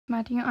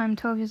Maddie. I'm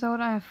 12 years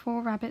old. I have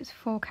 4 rabbits,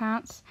 4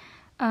 cats,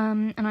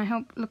 and I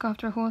help look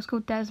after a horse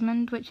called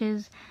Desmond, which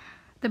is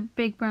the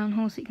big brown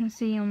horse you can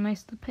see on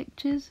most of the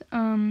pictures.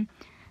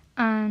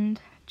 And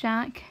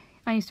Jack,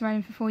 I used to ride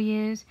him for 4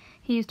 years.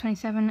 He is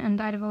 27 and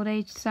died of old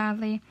age,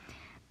 sadly.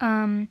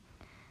 I've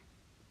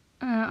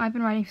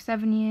been riding for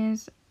 7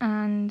 years,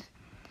 and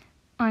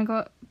I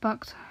got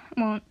bucked.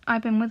 Well,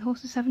 I've been with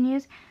horses 7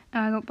 years.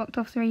 I got bucked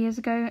off 3 years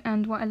ago,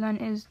 and what I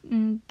learned is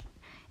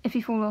if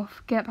you fall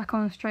off, get back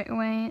on straight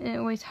away. It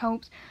always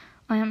helps.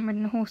 I haven't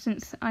ridden a horse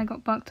since I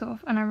got bucked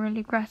off, and I really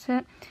regret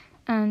it.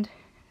 And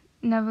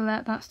never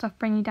let that stuff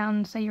bring you down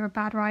and say you're a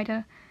bad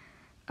rider.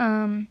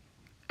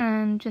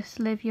 And just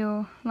live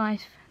your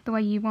life the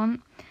way you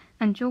want.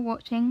 And you're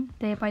watching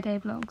Day by Day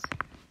Vlogs.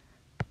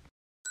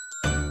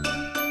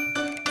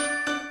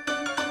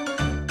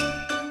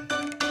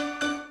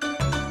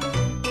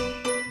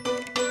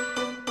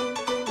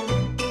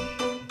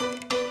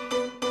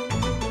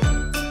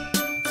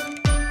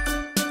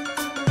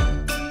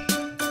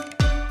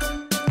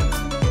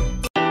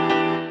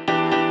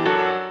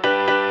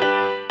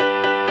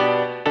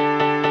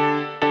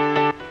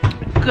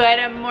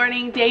 Good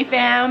morning, Day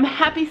fam.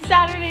 Happy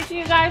Saturday to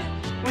you guys.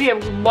 We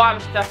have a lot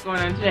of stuff going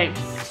on today.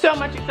 So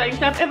much exciting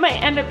stuff. It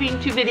might end up being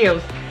 2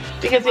 videos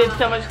because we have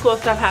so much cool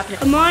stuff happening.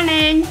 Good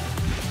morning.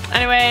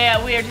 Anyway,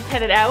 we are just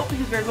headed out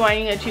because we're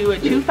going to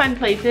 2 fun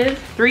places,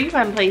 3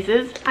 fun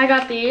places. I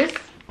got these.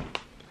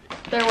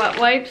 They're wet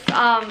wipes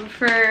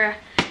for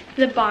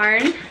the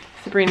barn.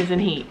 Sabrina's in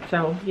heat,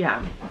 so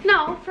yeah.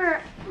 No,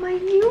 for my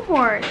new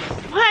horse.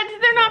 What?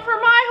 They're not for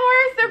my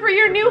horse? They're for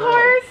your new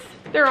horse?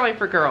 They're only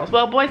for girls.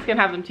 Well, boys can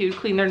have them too, to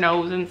clean their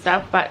nose and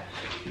stuff, but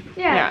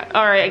yeah.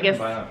 All right, I guess.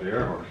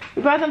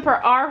 We bought them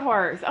for our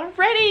horse.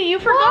 Already, you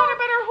forgot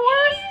about our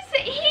horse?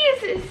 He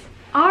is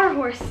our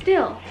horse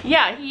still.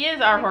 Yeah, he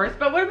is our horse,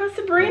 but what about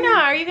Sabrina?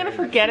 Are you gonna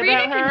forget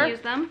about her? Can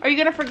use them. Are you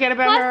gonna forget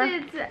about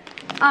her?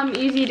 Plus, it's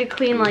easy to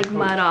clean like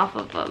mud off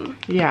of them.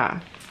 Yeah.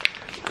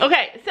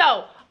 Okay,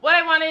 so what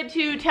I wanted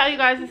to tell you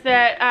guys is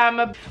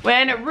that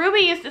when Ruby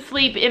used to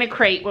sleep in a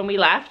crate when we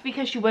left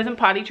because she wasn't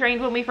potty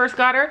trained when we first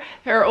got her,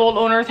 her old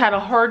owners had a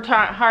hard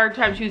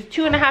time. She was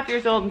 2.5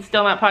 years old and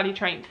still not potty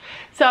trained.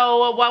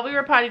 So while we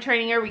were potty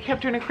training her, we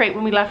kept her in a crate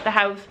when we left the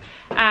house,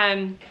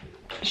 and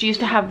she used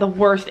to have the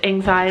worst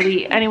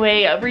anxiety.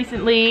 Anyway,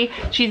 recently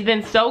she's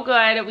been so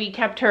good. We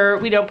kept her,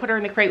 we don't put her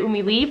in the crate when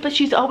we leave, but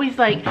she's always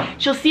like,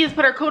 she'll see us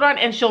put our coat on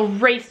and she'll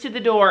race to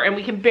the door, and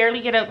we can barely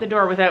get out the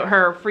door without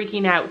her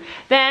freaking out.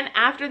 Then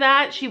after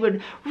that, she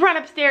would run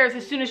upstairs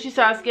as soon as she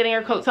saw us getting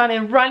our coats on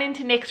and run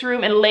into Nick's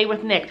room and lay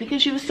with Nick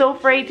because she was so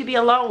afraid to be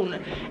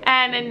alone.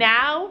 And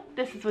now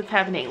this is what's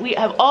happening. We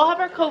all have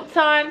our coats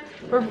on.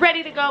 We're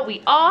ready to go.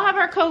 We all have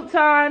our coats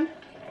on.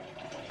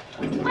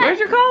 Where's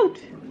your coat?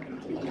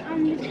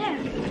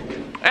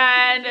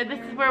 And this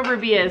is where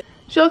Ruby is.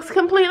 She looks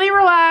completely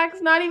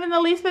relaxed, not even the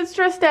least bit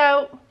stressed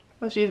out.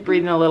 Well, she's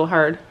breathing a little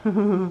hard.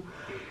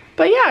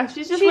 But yeah,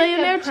 she's just laying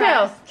there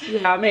chill.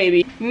 Yeah,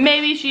 maybe.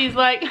 Maybe she's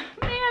like,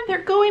 man,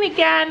 they're going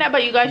again.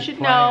 But you guys should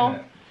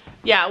know,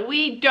 yeah,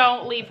 we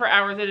don't leave for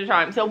hours at a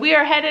time. So we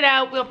are headed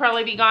out. We'll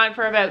probably be gone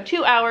for about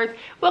 2 hours.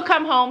 We'll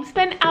come home,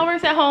 spend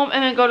hours at home,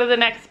 and then go to the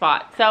next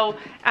spot. So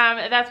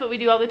that's what we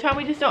do all the time.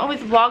 We just don't always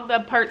vlog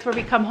the parts where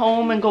we come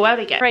home and go out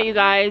again. All right, you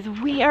guys,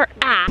 we are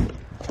at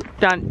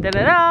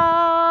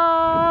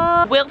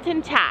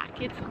Wilton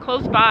TACK. It's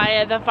close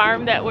by the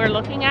farm that we're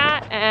looking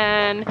at,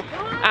 and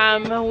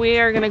we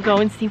are gonna go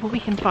and see what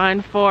we can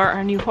find for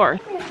our new horse.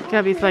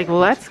 Gabby's like,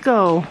 let's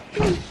go.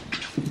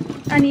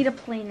 I need a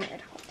plain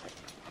red.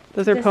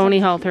 Those are pony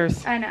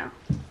halters. I know.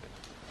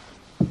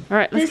 All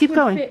right, let's keep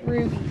going. Fit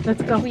Ruby.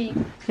 Let's go.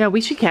 Yeah,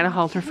 we should get a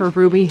halter for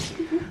Ruby.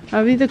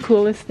 That'd be the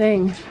coolest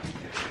thing.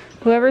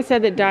 Whoever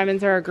said that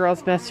diamonds are a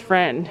girl's best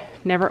friend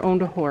never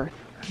owned a horse.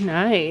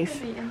 Nice.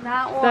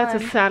 That one.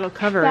 That's a saddle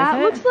cover, that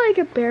isn't it? Looks like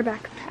a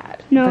bareback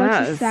pad. No,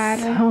 that it's a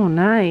saddle. So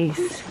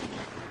nice.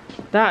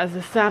 That is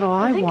the saddle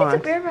I want. I think it's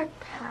a bareback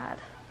pad.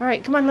 All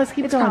right, come on, let's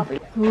keep going.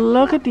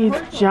 Look at these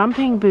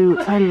jumping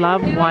boots. I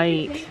love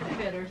white.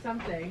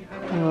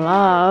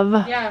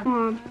 Love.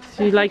 Yeah.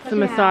 She likes the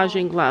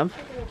massaging glove.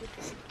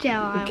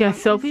 Gel. Okay,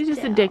 Sophie's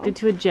just addicted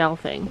to a gel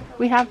thing.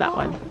 We have that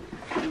one.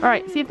 All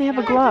right, see if they have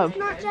a glove. It's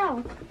not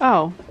gel.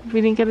 Oh,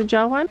 we didn't get a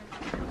gel one?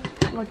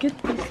 Look at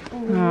this.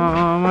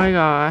 Oh my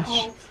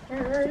gosh.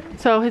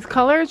 So his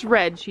color is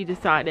red, she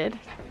decided.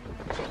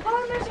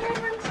 Oh, there's a red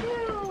one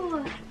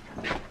too.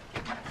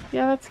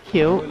 Yeah, that's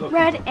cute.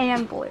 Red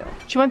and blue.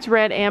 She wants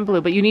red and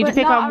blue, but you need to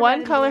pick on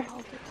one color.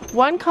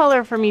 One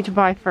color for me to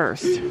buy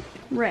first.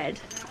 Red.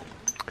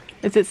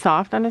 Is it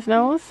soft on his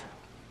nose?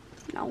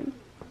 No.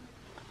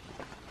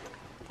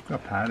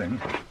 Got padding.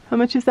 How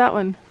much is that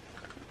one?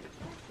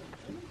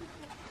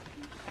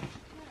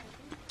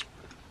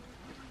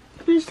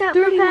 Is that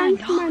 $39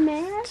 for my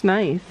man? It's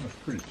nice.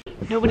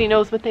 Nobody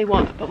knows what they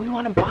want, but we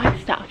want to buy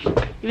stuff.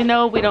 Even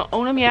though we don't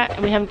own them yet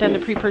and we haven't done the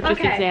pre-purchase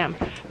exam.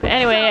 But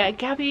anyway,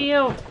 Gabby,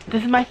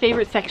 this is my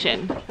favorite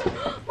section.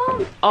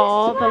 Mom,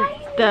 all the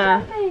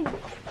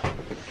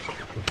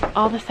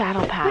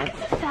saddle pads.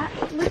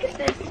 Look at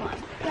this one.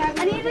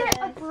 I need it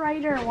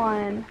brighter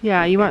one.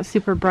 Yeah, you want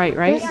super bright,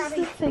 right? This is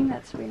the thing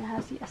that Sabrina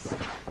has, yes.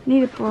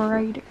 Need a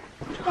brighter.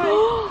 That's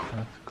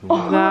cool.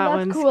 Oh, That that's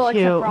one's cool,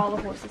 cute. except for all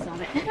the horses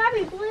on it. It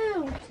gotta be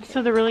blue.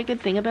 So the really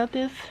good thing about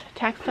this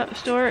tack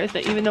store is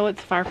that even though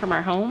it's far from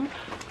our home,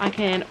 I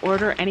can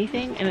order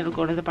anything and it'll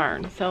go to the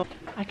barn. So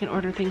I can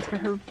order things for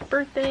her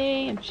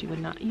birthday and she would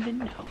not even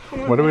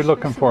know. What are we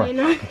looking for?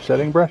 A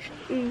setting brush?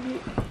 Mm-hmm.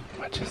 How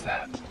much is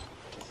that?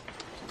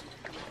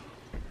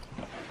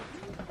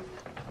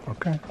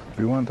 Okay, if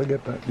you want to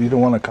get that. You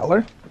don't want a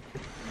color?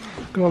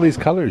 Look at all these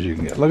colors you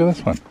can get. Look at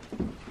this one.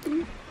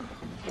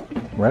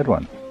 Red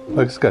one.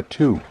 Look, it's got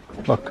two.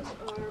 Look.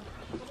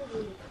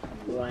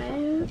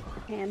 Wow.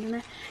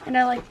 And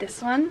I like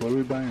this one. What are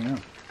we buying now?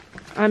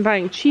 I'm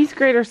buying cheese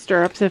grater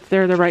stirrups if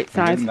they're the right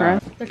size for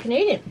us. They're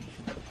Canadian.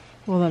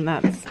 Well then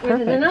that's Which is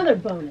perfect. another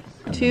bonus.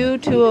 2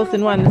 tools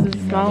in one. This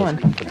is a small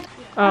one.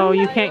 Oh,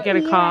 you can't get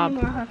a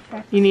cob.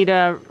 You need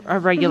a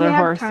regular We have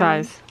horse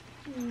tons. size.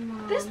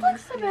 This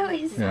looks about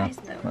his Yeah, size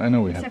though. I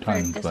know we have Except for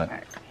tons, this but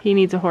part. He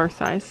needs a horse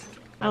size.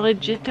 I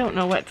legit don't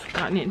know what's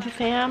gotten into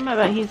Sam,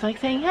 but he's like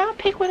saying, yeah,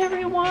 pick whatever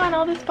you want.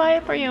 I'll just buy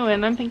it for you.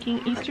 And I'm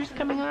thinking Easter's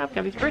coming up.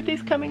 Gabby's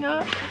birthday's coming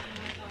up.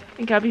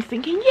 And Gabby's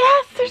thinking,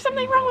 yes, there's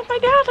something wrong with my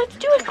dad. Let's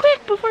do it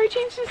quick before he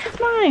changes his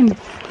mind.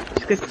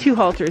 She's got 2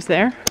 halters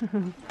there.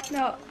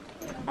 No,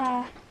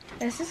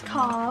 this is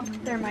cob.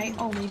 There might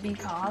only be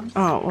cobs.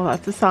 Oh, well,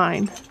 that's a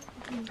sign.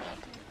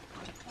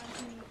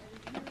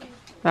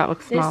 That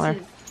looks smaller.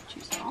 This is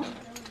too small.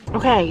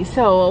 Okay,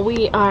 so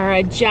we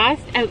are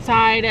just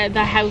outside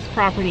the house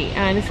property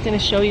and it's gonna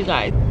show you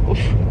guys. Oof.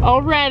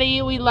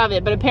 Already, we love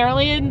it, but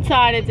apparently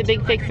inside it's a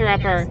big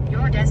fixer-upper.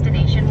 Your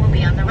destination will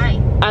be on the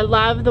right. I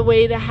love the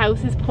way the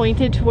house is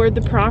pointed toward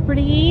the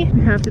property.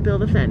 We have to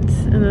build a fence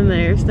and then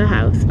there's the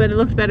house, but it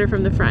looked better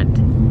from the front.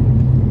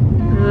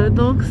 It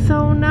looks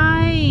so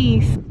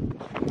nice.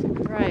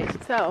 Right,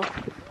 so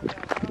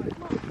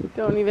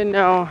don't even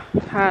know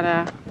how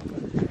to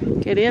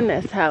get in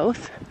this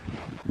house.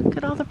 Look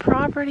at all the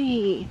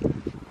property.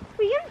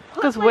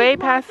 It goes way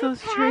past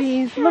those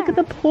trees. Look at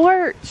the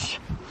porch.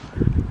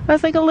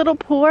 That's like a little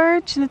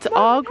porch and it's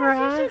all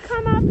grass.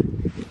 Come up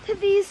to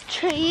these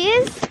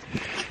trees.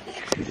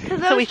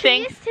 So we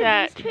think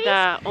that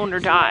the owner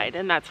died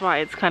and that's why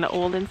it's kind of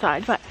old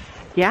inside. But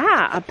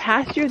yeah, a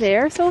pasture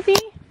there, Sophie.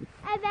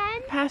 And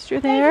then Pasture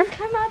there. we can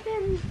come up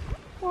and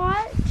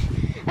watch.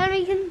 And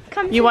we can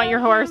come. You want your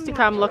horse to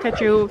come look at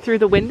you through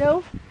the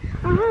window?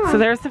 So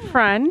there's the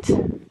front.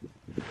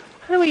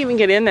 How do we even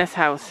get in this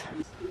house?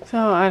 So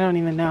I don't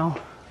even know.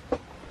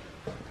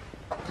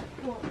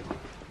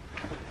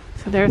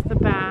 So there's the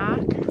back.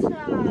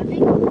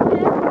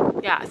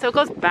 Yeah, so it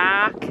goes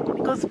back.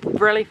 It goes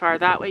really far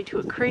that way to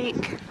a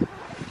creek.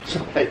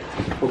 Hey,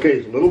 okay,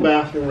 there's a little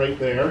bathroom right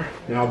there.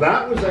 Now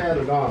that was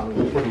added on,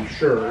 I'm pretty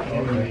sure,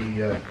 in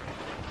the,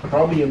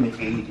 probably in the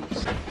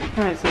 80s.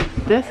 Alright, so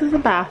this is the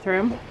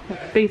bathroom.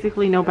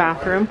 Basically no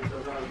bathroom.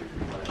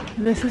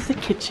 This is the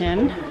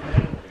kitchen.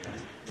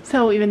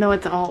 So even though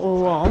it's all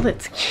old,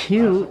 it's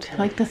cute. I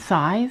like the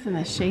size and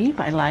the shape,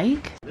 I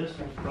like.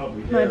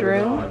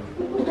 Mudroom.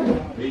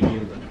 Maybe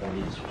in the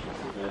 20s.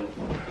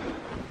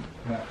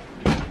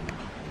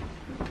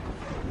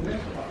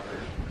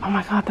 Oh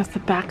my god, that's the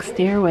back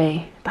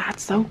stairway.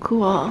 That's so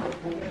cool.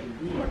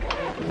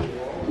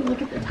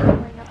 Look at the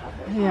tiling up.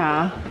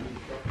 Yeah.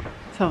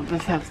 So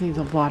this house needs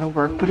a lot of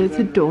work, but it's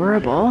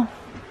adorable.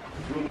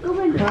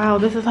 Wow,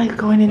 this is like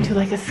going into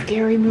like a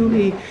scary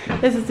movie.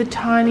 This is the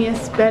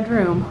tiniest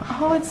bedroom.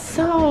 Oh, it's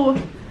so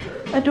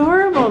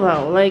adorable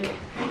though. Like,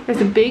 there's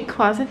a big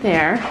closet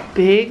there,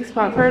 big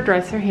spot for a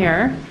dresser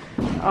here.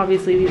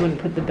 Obviously, we wouldn't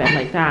put the bed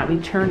like that.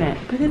 We'd turn it,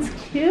 but it's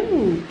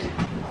cute.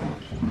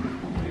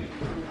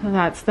 And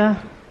that's the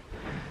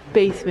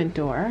basement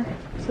door.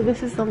 So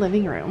this is the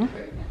living room.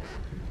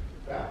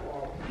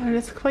 And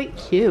it's quite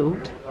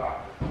cute.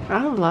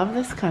 I love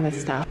this kind of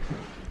stuff.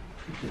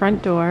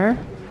 Front door.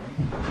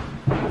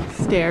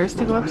 Stairs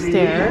to go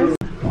upstairs.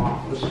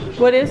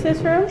 What is this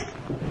room?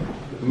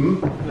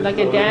 Like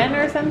a den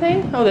or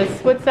something? Oh,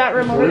 what's that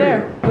room over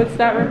there? What's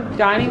that room?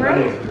 Dining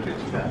room?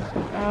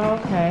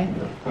 Oh, okay.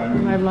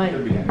 I like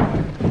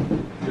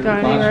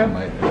dining room.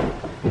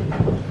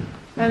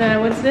 And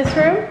then what's this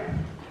room?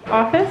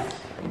 Office?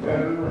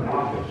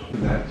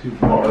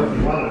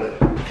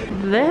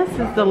 This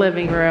is the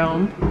living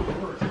room.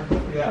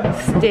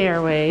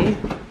 Stairway.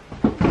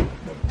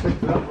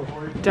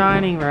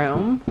 Dining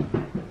room.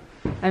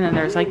 And then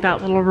there's like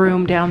that little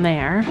room down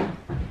there.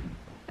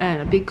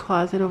 And a big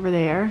closet over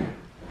there.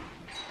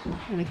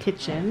 And a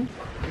kitchen.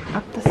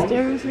 Up the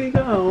stairs we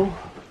go.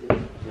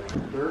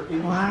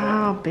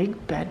 Wow,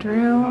 big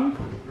bedroom.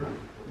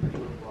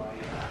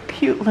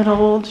 Cute little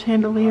old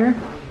chandelier.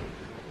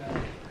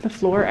 The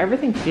floor,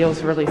 everything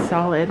feels really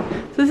solid.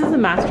 So this is the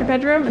master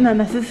bedroom, and then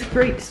this is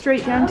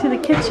straight down to the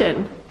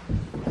kitchen.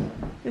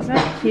 Isn't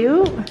that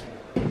cute?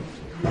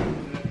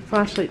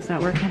 Flashlight's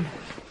not working.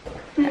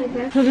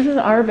 So this is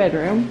our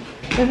bedroom.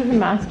 This is the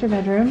master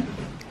bedroom.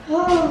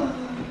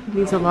 It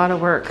needs a lot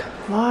of work.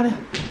 A lot of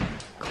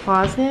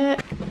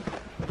closet.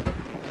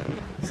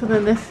 So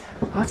then this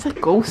Lots of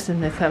ghosts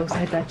in this house,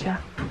 I betcha.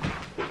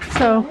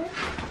 So,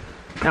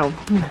 no,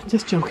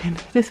 just joking.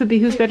 This would be,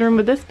 whose bedroom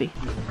would this be?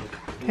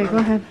 Okay, go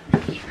ahead.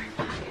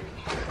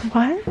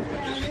 What?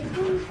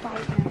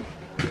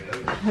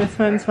 This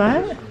one's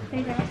what?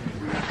 Bigger.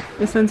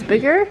 This one's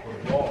bigger?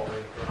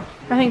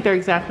 I think they're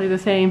exactly the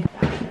same.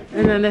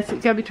 And then this,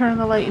 Gabby, turn on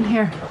the light in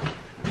here.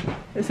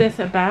 Is this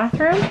a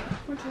bathroom?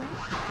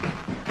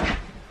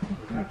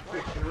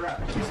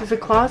 This is a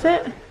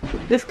closet?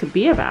 This could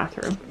be a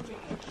bathroom.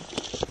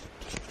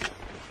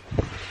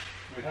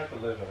 We have to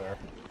live in our...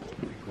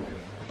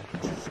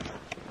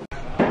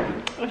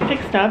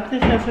 Fixed up.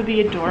 This house would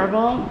be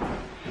adorable.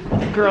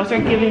 The girls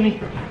are giving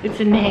me, it's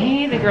a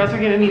nay. The girls are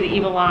giving me the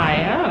evil eye.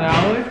 I don't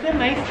know. It's got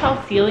nice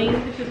tall ceilings,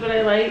 which is what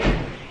I like.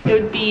 It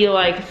would be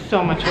like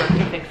so much work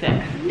to fix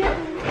it.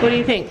 What do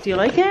you think? Do you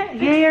like it?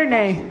 Yay or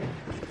nay?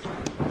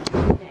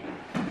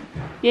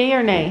 Yay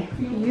or nay?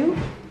 You?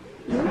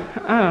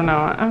 I don't know.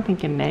 I'm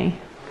thinking nay.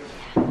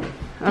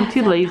 I'm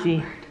too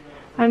lazy.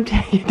 Your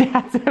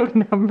dad's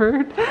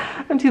outnumbered.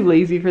 I'm too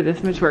lazy for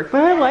this much work,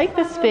 but I like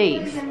the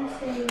space.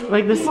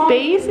 Like the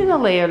space and the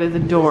layout is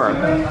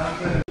adorable.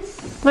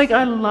 Like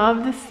I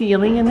love the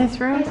ceiling in this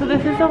room. So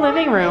this is the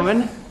living room,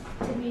 and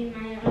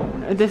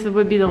this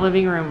would be the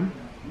living room.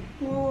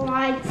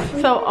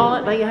 So all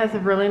it like it has a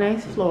really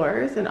nice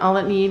floors, and all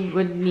it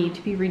would need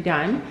to be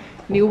redone.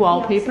 New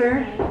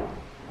wallpaper.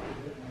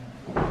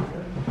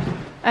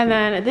 And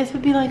then this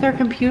would be like our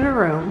computer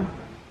room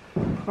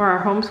or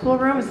our homeschool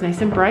room. It's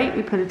nice and bright.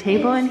 We put a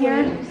table in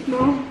here.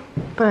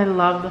 But I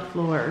love the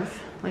floors.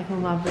 Like I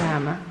love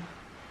them.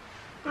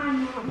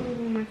 I'm not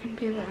moving my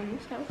computer in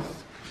this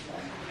house.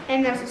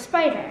 And there's a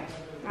spider.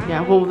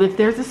 Yeah, well if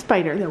there's a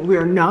spider, then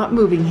we're not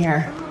moving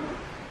here.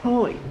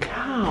 Holy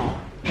cow.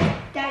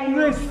 Daddy,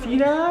 You guys see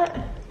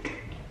that?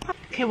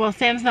 Okay, well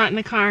Sam's not in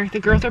the car. The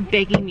girls are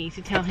begging me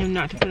to tell him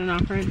not to put an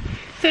offer in.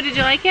 So did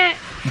you like it?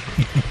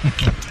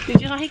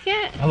 Did you like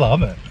it? I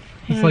love it.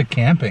 It's like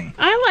camping.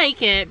 I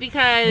like it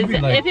because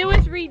Like, if it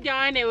was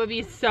redone, it would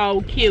be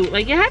so cute.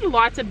 Like it had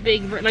lots of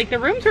big, like the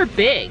rooms were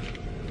big.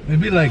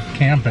 it'd be like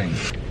camping.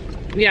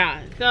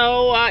 Yeah,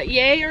 so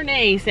yay or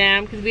nay,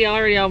 Sam, because we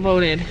already all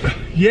voted.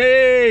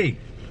 Yay!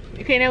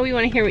 Okay, now we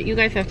want to hear what you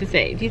guys have to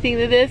say. Do you think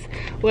that this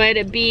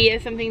would be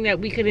something that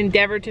we could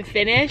endeavor to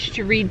finish,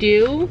 to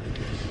redo?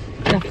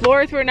 The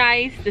floors were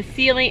nice, the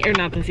ceiling, or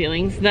not the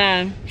ceilings,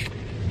 the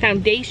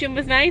foundation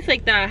was nice.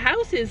 Like the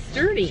house is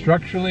sturdy.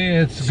 Structurally,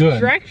 it's good.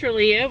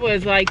 Structurally, it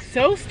was like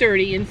so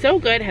sturdy and so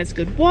good. Has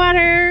good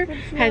water,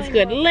 has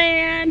good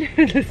land.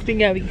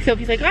 Listening out,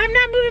 Sophie's like, I'm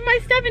not moving my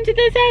stuff into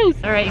this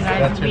house. All right, you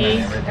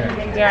guys,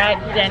 we're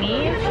at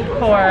Denny's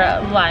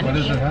for lunch. What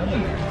is it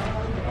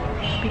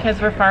having?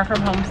 Because we're far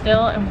from home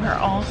still and we're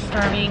all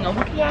starving.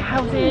 Looking at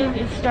houses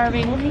is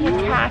starving. Looking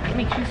at TACK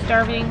makes you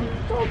starving.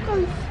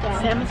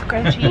 Sam is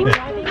crunchy.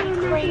 Driving is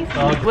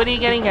crazy. What are you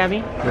getting,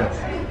 Gabby? This.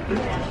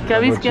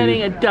 Gabby's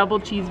getting a double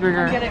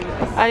cheeseburger.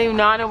 I do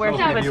not know where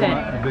she puts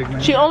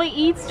it. She only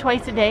eats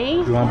twice a day.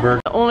 You want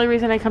burger? The only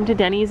reason I come to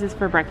Denny's is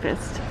for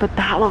breakfast. But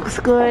that looks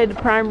good.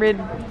 Prime rib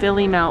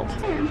Philly melt.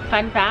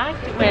 Fun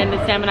fact, when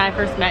Sam and I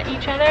first met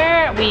each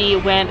other, we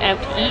went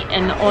out to eat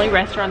and the only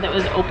restaurant that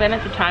was open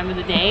at the time of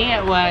the day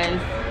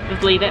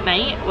was late at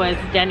night was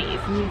Denny's.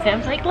 And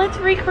Sam's like, let's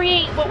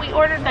recreate what we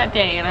ordered that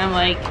day. And I'm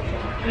like,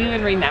 do you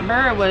even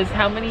remember? It was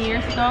how many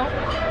years ago?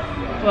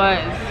 It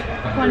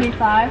was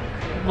 25.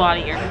 a lot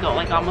of years ago,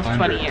 like almost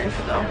 20 years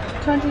ago.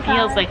 25.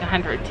 Feels like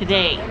 100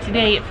 today.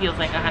 Today it feels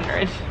like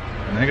 100.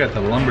 And they got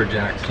the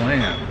lumberjack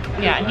slam.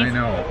 Yeah, I he's-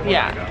 know.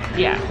 Yeah,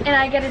 yeah. And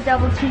I get a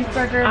double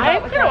cheeseburger.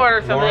 I'm gonna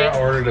order Laura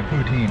something. ordered a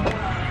poutine.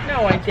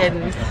 No, I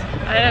didn't.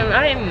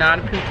 I am not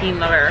a poutine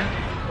lover.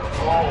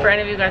 For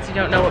any of you guys who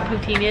don't know what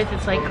poutine is,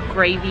 it's like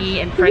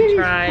gravy and french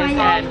fries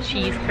and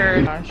cheese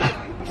curd.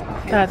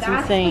 That's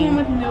insane.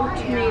 with no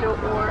tomato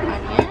or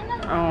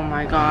onion. Oh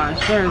my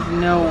gosh, there's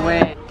no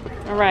way.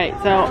 All right,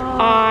 so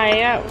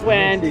I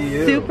went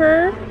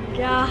super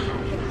Yeah.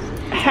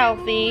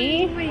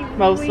 healthy,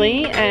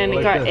 mostly, and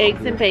Like got this.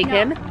 eggs and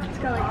bacon. Let's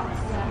go like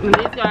this. And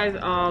these guys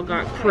all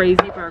got crazy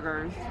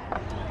burgers.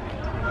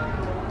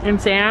 And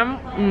Sam,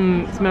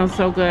 it smells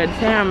so good.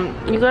 Sam,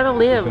 you gotta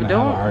live. Gonna have a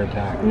Don't. heart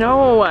attack.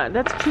 No,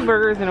 that's 2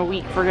 burgers in a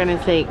week, for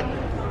goodness sake.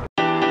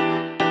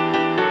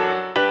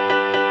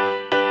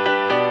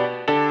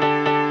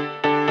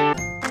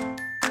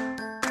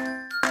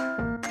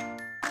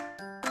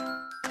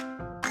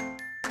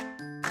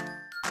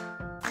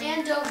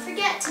 And don't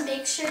forget to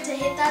make sure to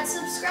hit that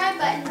subscribe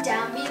button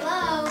down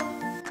below.